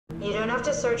You don't have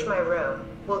to search my room.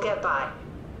 We'll get by.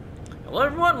 Hello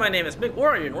everyone, my name is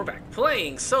Minkwarrior and we're back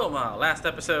playing Soma. Last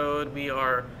episode we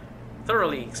are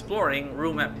thoroughly exploring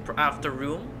room after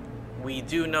room. We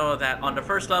do know that on the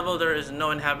first level there is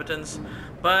no inhabitants,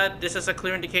 but this is a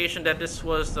clear indication that this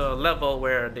was the level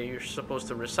where they're supposed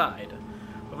to reside.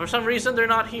 But for some reason they're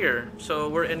not here, so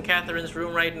we're in Catherine's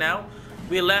room right now.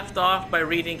 We left off by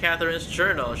reading Catherine's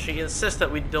journal. She insists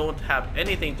that we don't have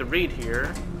anything to read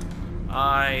here.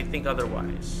 I think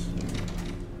otherwise.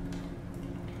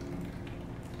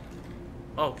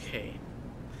 Okay.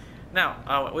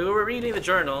 Now, we were reading the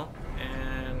journal,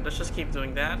 and let's just keep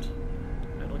doing that.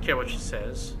 I don't care what she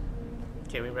says.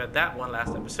 Okay, we read that one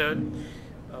last episode.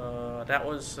 That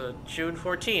was June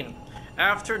 14.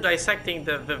 After dissecting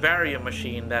the vivarium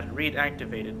machine that Reed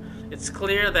activated, it's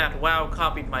clear that WAU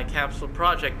copied my capsule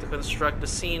project to construct the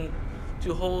scene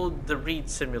to hold the Reed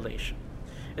simulation.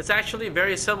 It's actually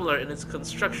very similar in its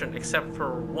construction except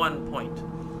for one point,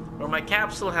 where my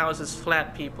capsule houses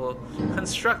flat people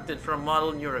constructed from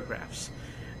model neurographs.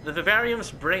 The vivarium's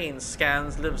brain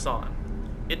scans lives on.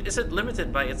 It isn't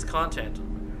limited by its content.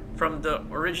 From the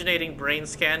originating brain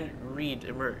scan, Reed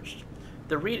emerged.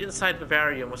 The Reed inside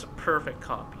vivarium was a perfect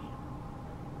copy.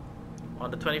 On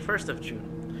the 21st of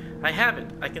June, I have it.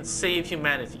 I can save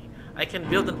humanity. I can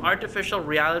build an artificial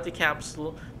reality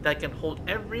capsule that can hold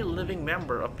every living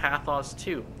member of Pathos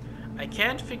 2. I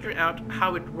can't figure out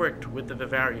how it worked with the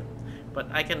vivarium, but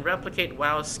I can replicate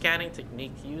WAU's scanning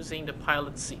technique using the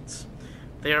pilot seats.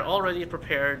 They are already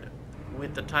prepared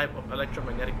with the type of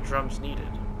electromagnetic drums needed.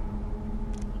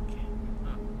 Okay,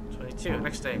 22,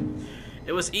 next day.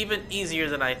 It was even easier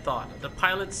than I thought. The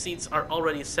pilot seats are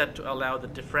already set to allow the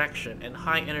diffraction and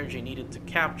high energy needed to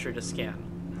capture the scan.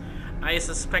 I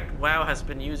suspect WAU has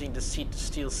been using the seat to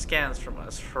steal scans from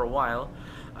us for a while.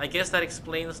 I guess that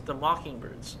explains the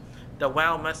mockingbirds. The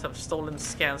WAU must have stolen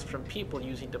scans from people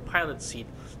using the pilot seat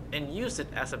and used it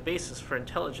as a basis for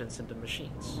intelligence in the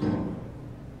machines.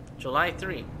 July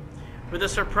 3. With a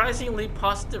surprisingly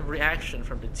positive reaction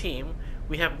from the team,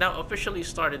 we have now officially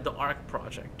started the ARC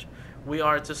project. We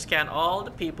are to scan all the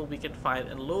people we can find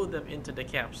and load them into the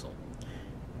capsule.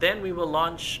 Then we will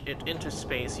launch it into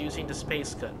space using the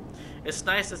space gun. It's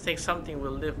nice to think something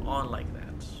will live on like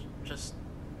that. Just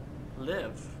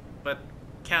live, but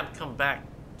can't come back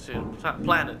to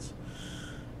planets.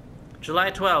 July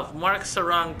 12. Mark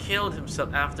Sarang killed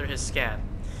himself after his scan.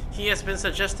 He has been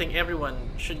suggesting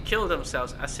everyone should kill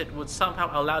themselves as it would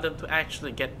somehow allow them to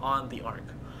actually get on the Ark.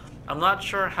 I'm not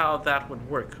sure how that would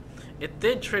work. It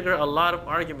did trigger a lot of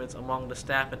arguments among the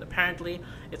staff, and apparently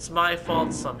it's my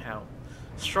fault somehow.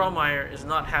 Strohmeyer is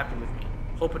not happy with me.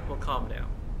 Hope it will calm down.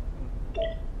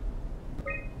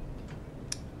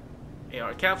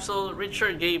 AR capsule.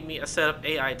 Richard gave me a set of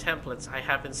AI templates I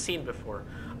haven't seen before.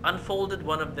 Unfolded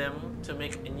one of them to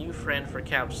make a new friend for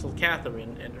Capsule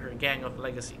Catherine and her gang of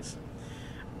legacies.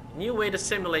 New way to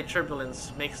simulate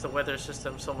turbulence makes the weather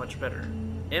system so much better.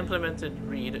 Implemented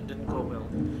Reed didn't go well.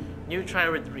 New try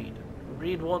with Reed.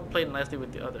 Reed won't play nicely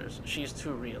with the others. She's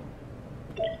too real.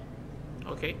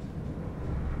 Okay.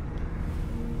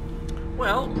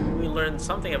 Well, we learned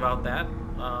something about that.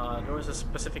 There was a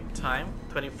specific time,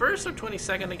 21st or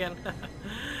 22nd again,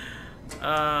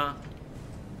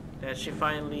 that she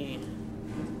finally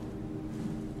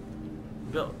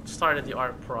started the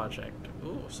art project.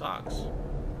 Ooh, socks.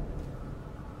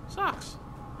 Socks.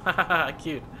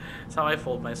 Cute. That's how I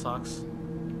fold my socks.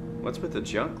 What's with the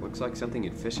junk? Looks like something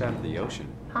you'd fish out of the ocean.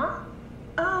 Huh?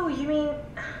 Oh, you mean...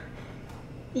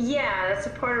 Yeah, that's a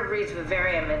part of Reed's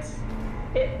vivarium.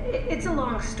 It's a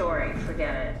long story.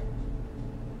 Forget it.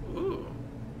 Ooh.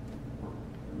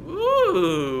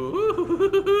 Ooh.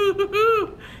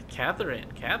 Catherine.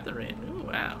 Ooh,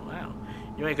 wow.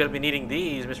 You ain't gonna be needing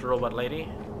these, Mr. Robot Lady.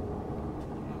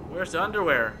 Where's the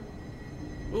underwear?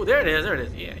 Ooh, there it is.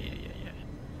 Yeah.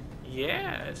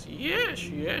 Yes.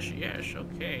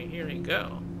 Okay, here we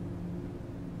go.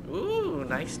 Ooh,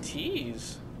 nice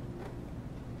tees.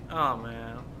 Oh,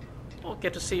 man. Won't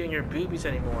get to see you in your boobies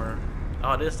anymore.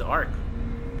 Oh, it is the Ark.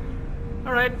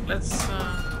 Alright, let's,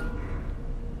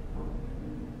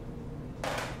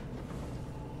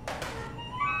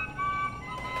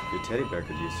 Your teddy bear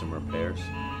could use some repairs.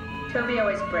 Toby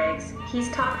always breaks.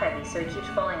 He's top heavy, so he keeps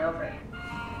falling over.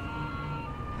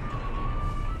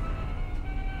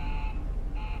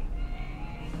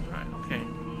 Alright, okay.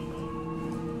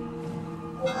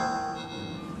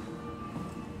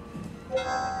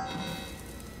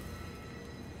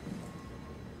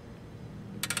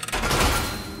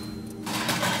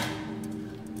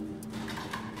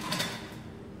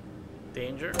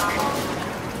 Danger.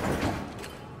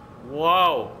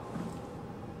 Whoa.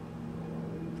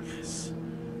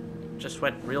 just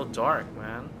went real dark,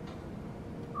 man.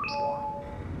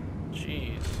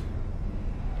 Jeez.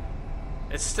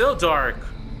 It's still dark.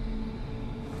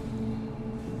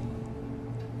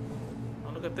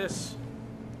 Oh, look at this.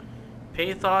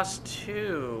 Pathos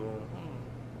 2.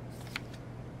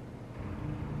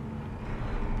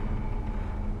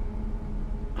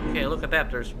 Okay, look at that.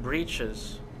 There's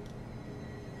breaches.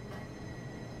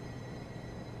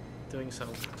 Doing some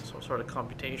sort of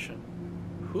computation.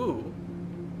 Who?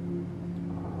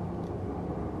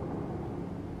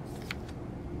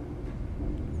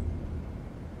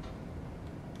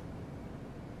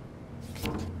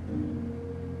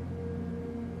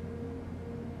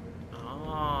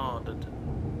 Oh, the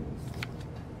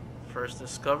first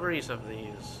discoveries of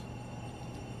these.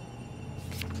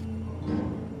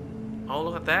 Oh,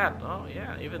 look at that. Oh,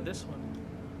 yeah, even this one.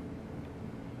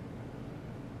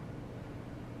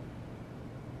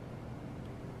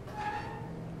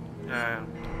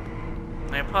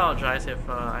 I apologize if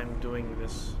I'm doing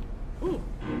this. Ooh.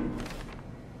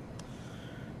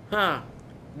 Huh.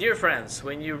 Dear friends,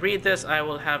 when you read this, I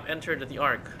will have entered the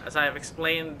Ark. As I have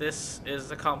explained, this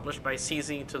is accomplished by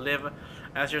ceasing to live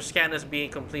as your scan is being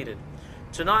completed.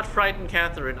 To not frighten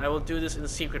Catherine, I will do this in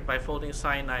secret by folding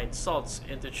cyanide salts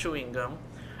into chewing gum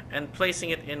and placing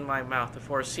it in my mouth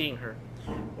before seeing her.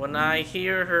 When I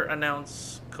hear her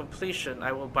announce completion,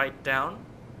 I will bite down,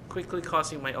 quickly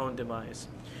causing my own demise.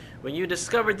 When you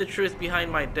discover the truth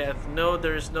behind my death, know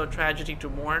there is no tragedy to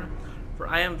mourn, for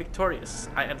I am victorious.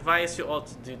 I advise you all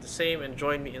to do the same and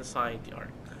join me inside the Ark.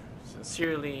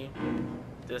 Sincerely,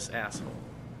 this asshole.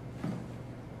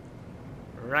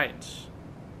 Right.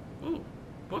 Ooh,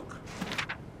 book.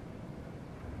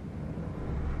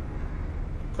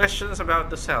 Questions about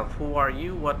the self. Who are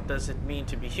you? What does it mean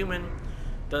to be human?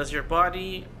 Does your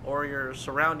body or your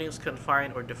surroundings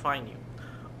confine or define you?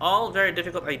 All very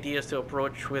difficult ideas to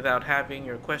approach without having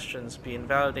your questions be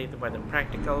invalidated by the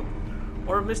practical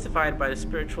or mystified by the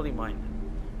spiritually minded.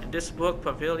 In this book,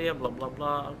 Pavilia, blah blah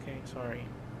blah. Okay, sorry.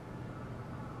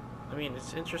 I mean,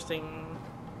 it's interesting.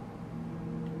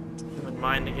 Human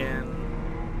mind again.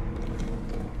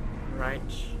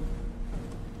 Right.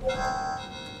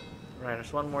 Right,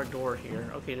 there's one more door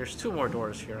here. Okay, there's two more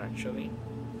doors here, actually.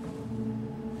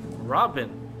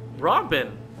 Robin!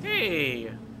 Robin!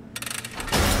 Hey!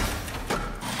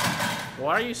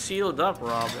 Why are you sealed up,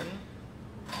 Robin?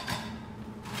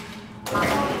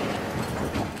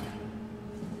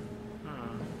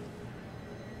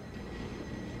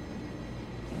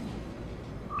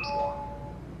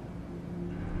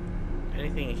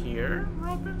 Anything here,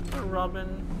 Robin? Or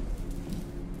Robin?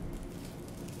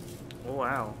 Oh,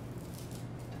 wow.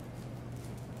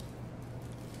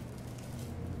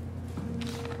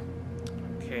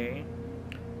 Okay.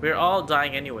 We're all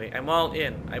dying anyway. I'm all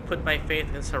in. I put my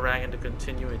faith in Sarang and the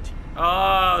continuity.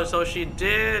 Oh, so she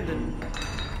did.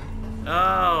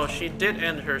 Oh, she did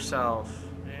end herself.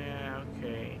 Yeah,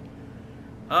 okay.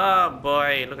 Oh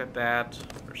boy, look at that.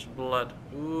 There's blood.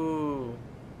 Ooh,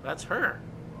 that's her.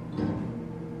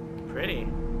 Pretty.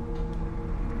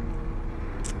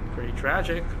 Pretty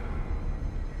tragic.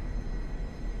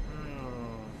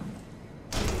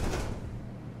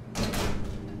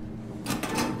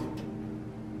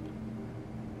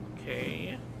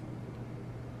 Okay.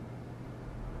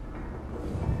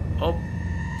 Oh.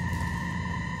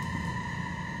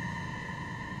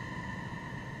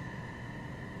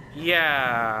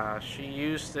 Yeah, she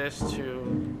used this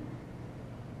to...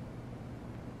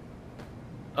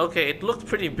 Okay, it looked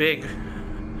pretty big.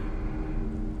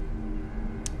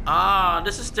 Ah,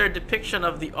 this is their depiction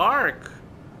of the Ark.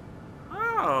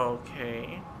 Oh,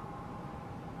 okay.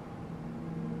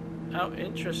 How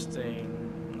interesting.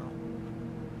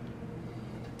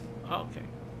 Okay.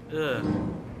 Ugh.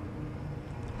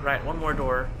 Right, one more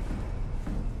door.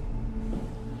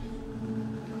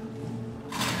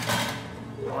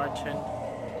 Martin.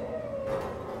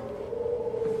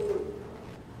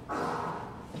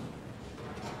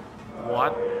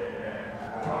 What?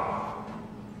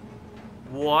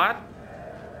 What?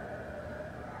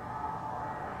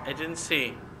 I didn't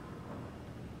see.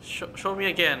 Show me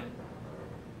again.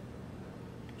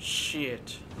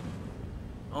 Shit.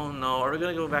 Oh no, are we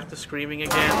gonna go back to screaming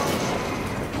again?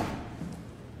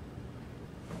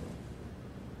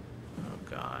 Oh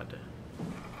god.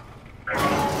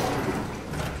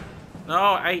 No,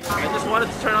 I just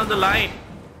wanted to turn on the light.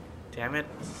 Damn it.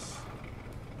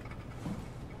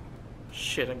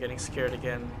 Shit, I'm getting scared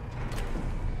again.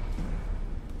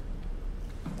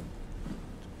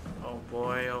 Oh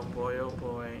boy, oh boy, oh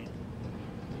boy.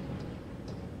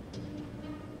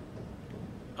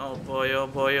 Oh boy, oh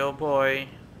boy, oh boy.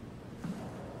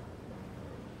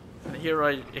 Can I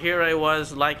here I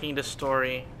was liking the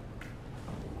story.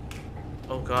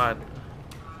 Oh God.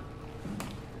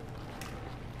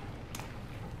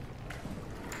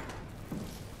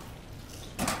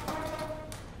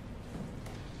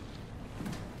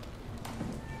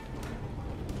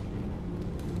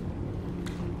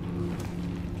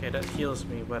 Okay, that heals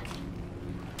me, but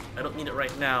I don't need it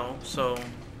right now, so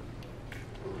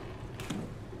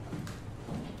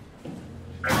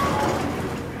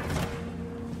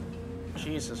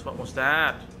Jesus, what was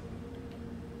that?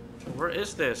 Where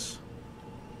is this?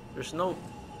 There's no...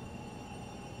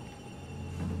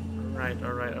 Alright,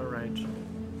 alright, alright.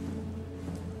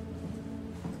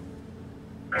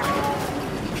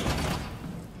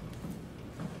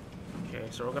 Okay,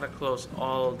 so we're gonna close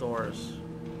all doors.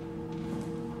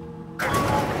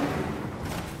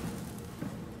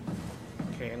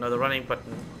 Okay, another running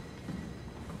button.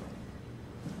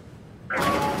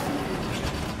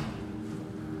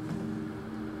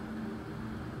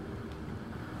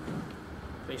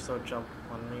 Please don't jump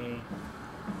on me.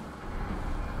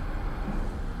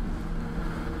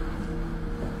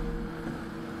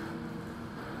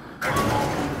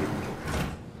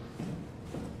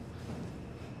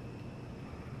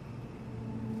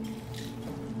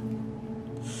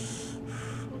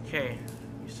 Okay,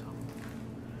 so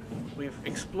we've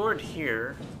explored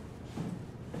here.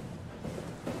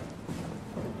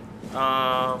 Do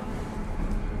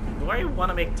I want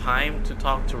to make time to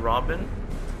talk to Robin?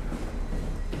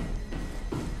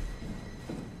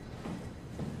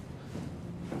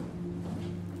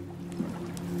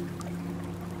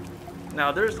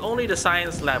 Now, there's only the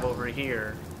science lab over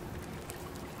here.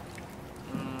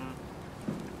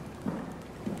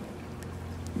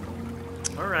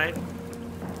 Alright.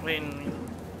 I mean,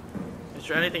 is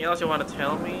there anything else you want to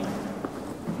tell me?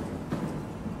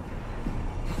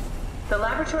 The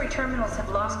laboratory terminals have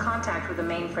lost contact with the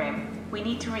mainframe. We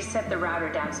need to reset the router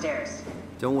downstairs.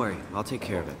 Don't worry, I'll take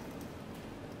care of it.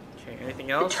 Okay, anything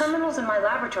The else? terminals in my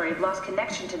laboratory have lost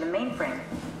connection to the mainframe.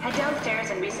 Head downstairs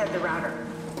and reset the router.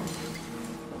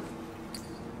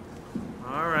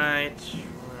 Alright,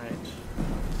 alright.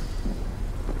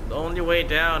 The only way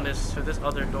down is through this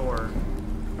other door.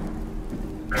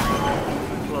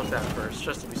 Close that first,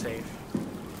 just to be safe.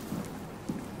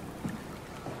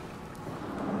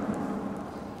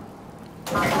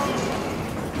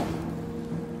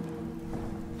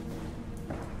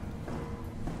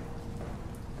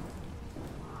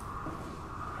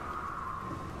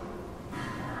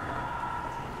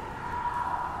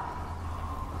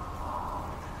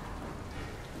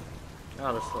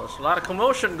 Oh, there's a lot of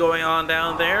commotion going on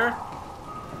down there.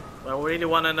 I really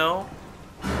want to know.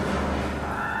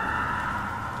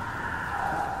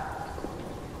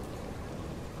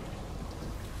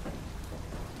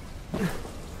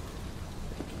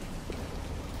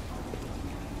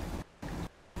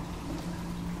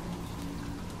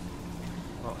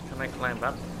 Well, can I climb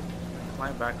up?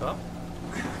 Climb back up?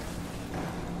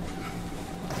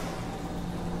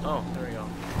 Oh, there we go.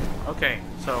 Okay,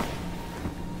 so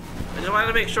I just wanted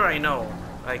to make sure I know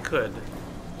I could.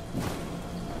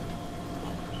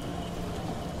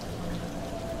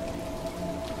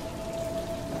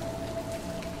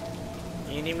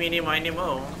 Eeny, meeny, miny,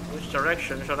 mo. Which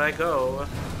direction should I go?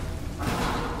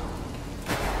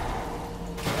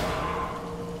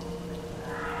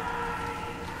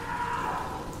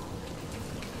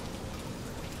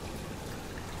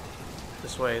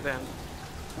 This way then.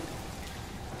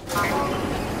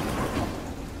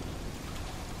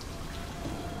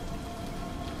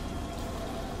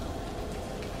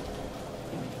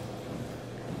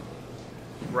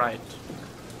 Right.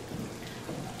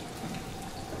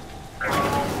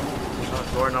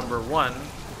 Door number 1.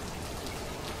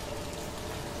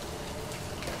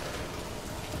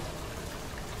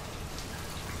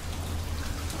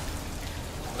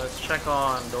 Let's check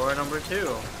on door number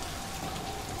 2.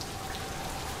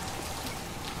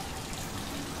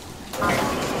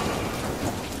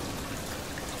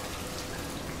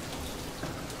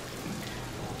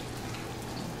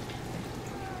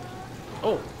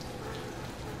 Oh.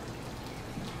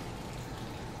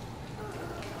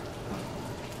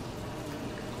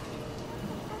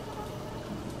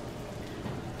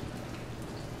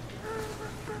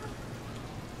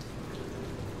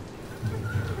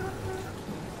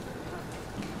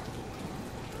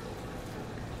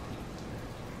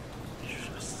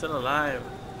 Still alive.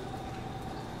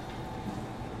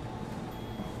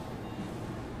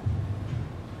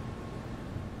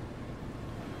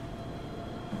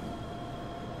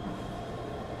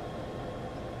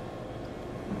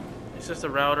 Is this the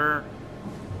router?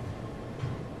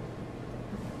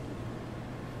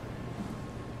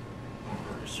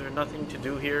 There's Is there nothing to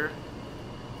do here?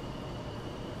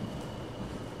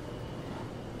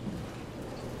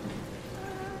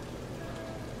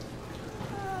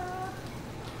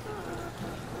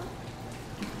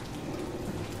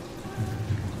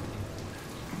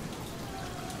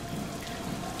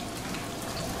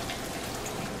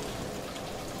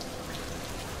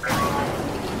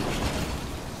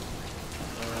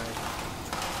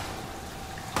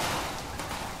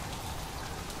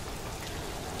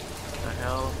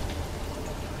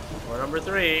 Number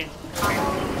 3.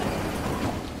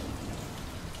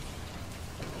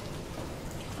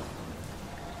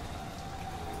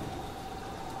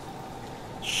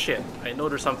 Shit, I know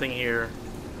there's something here.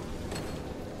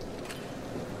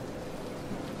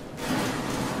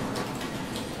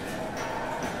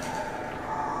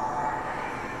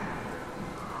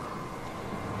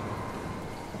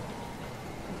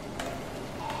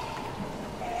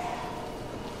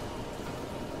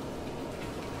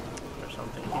 There's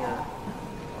something here.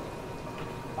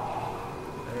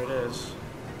 There it is.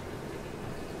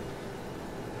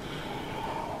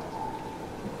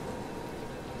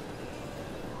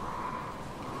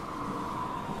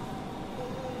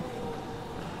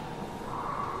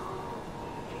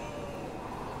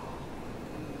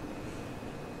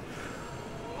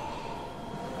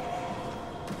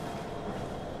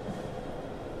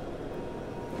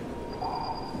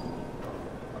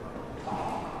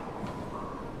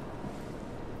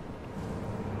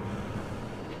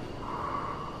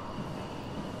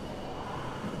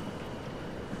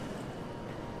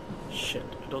 Shit,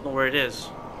 I don't know where it is.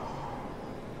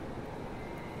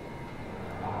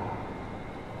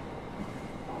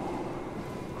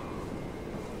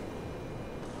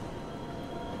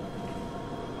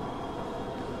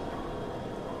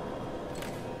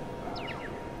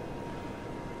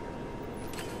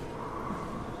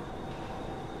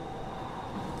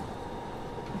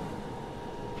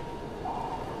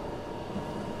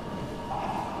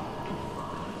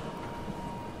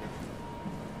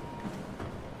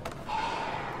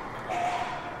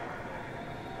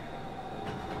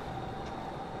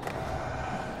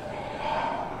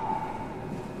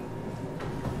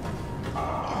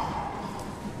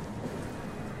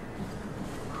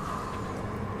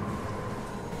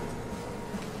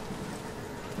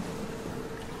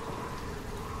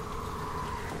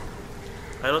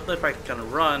 I don't know if I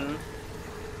can run.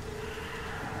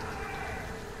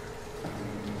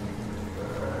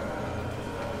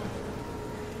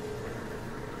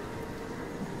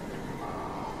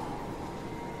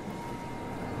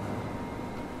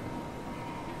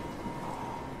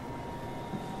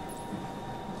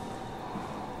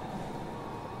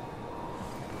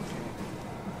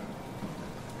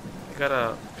 I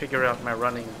gotta figure out my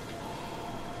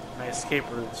escape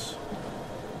routes.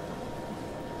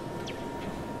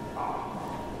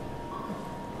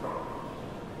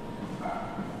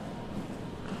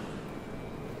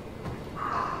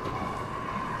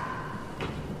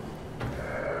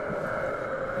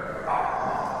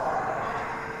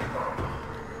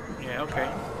 Okay.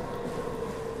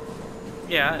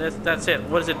 Yeah, that's it.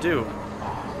 What does it do?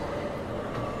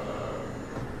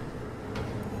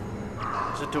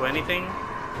 Does it do anything?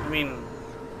 I mean,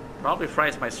 probably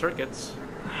fries my circuits.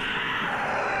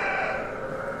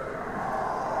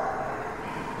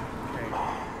 Okay.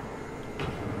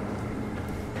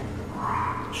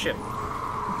 Shit.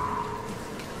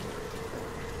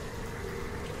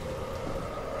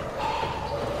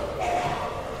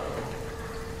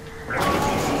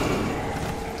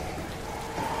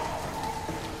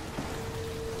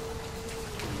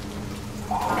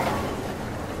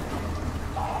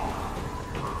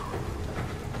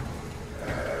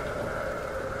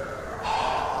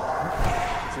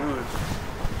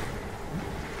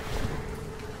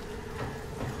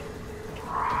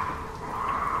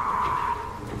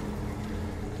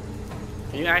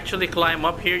 Can you actually climb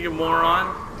up here, you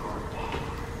moron?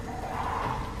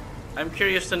 I'm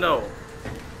curious to know.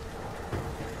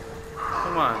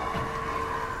 Come on.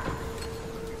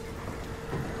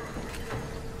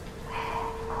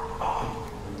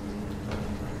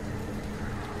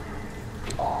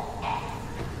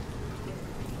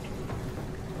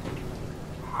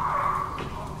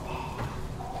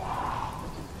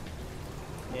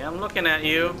 Yeah, I'm looking at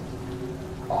you.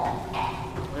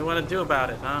 What do you want to do about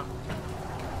it, huh?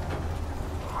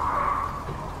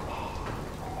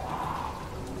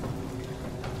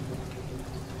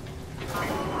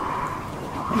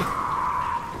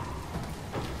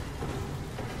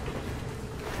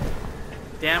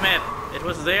 Damn it! It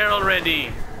was there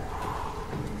already!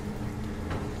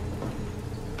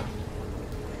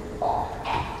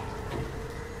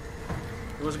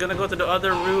 It was gonna go to the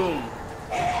other room.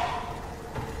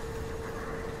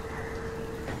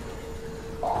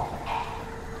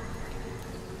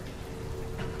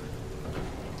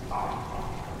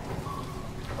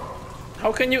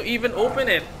 How can you even open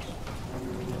it?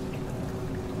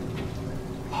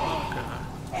 Oh god.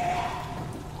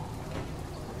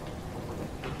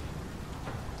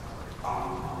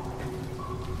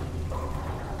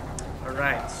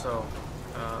 Alright, so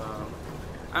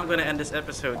I'm gonna end this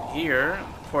episode here.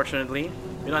 Fortunately,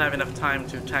 we don't have enough time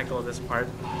to tackle this part.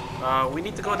 We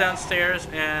need to go downstairs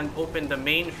and open the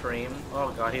mainframe.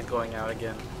 Oh god, he's going out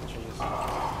again. Jeez.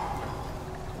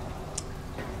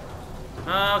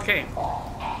 Okay,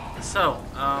 so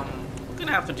we're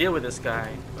gonna have to deal with this guy.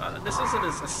 This isn't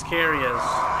as scary as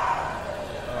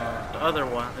the other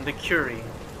one, and the Curie.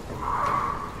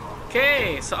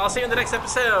 Okay, so I'll see you in the next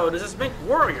episode. This is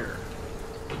Minkwarrior.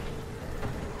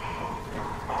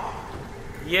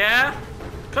 Yeah?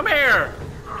 Come here!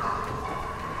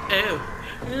 Oh,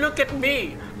 look at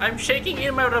me! I'm shaking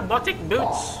in my robotic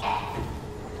boots.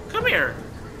 Come here!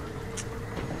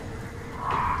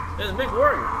 This is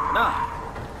Minkwarrior. Nah,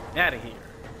 out of here.